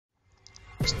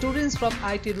Students from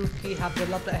IIT-Roorkee have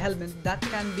developed a helmet that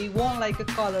can be worn like a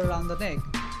collar around the neck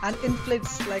and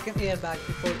inflates like an airbag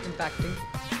before impacting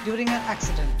during an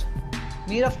accident.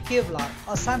 Made of Kevlar,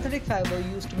 a synthetic fiber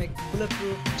used to make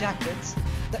bulletproof jackets,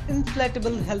 the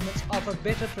inflatable helmets offer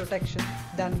better protection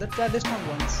than the traditional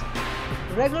ones.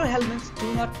 Regular helmets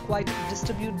do not quite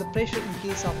distribute the pressure in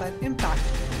case of an impact,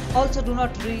 also do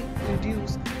not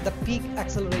reduce the peak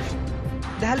acceleration.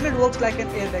 The helmet works like an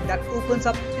airbag that opens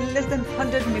up in less than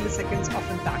 100 milliseconds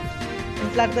of impact.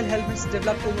 Inflatable helmets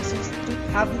developed overseas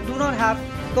do not have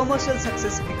commercial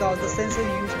success because the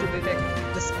sensors used to detect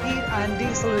the speed and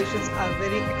decelerations are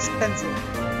very expensive.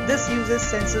 This uses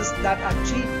sensors that are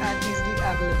cheap and easily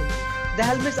available. The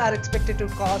helmets are expected to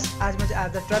cost as much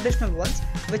as the traditional ones,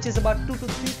 which is about 2 to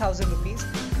 3,000 rupees,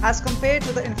 as compared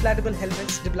to the inflatable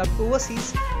helmets developed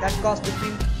overseas that cost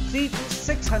between 3 to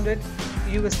 600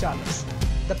 US dollars.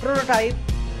 The prototype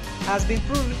has been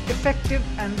proved effective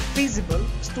and feasible.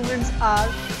 Students are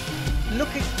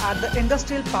looking at the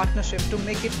industrial partnership to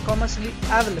make it commercially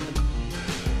available.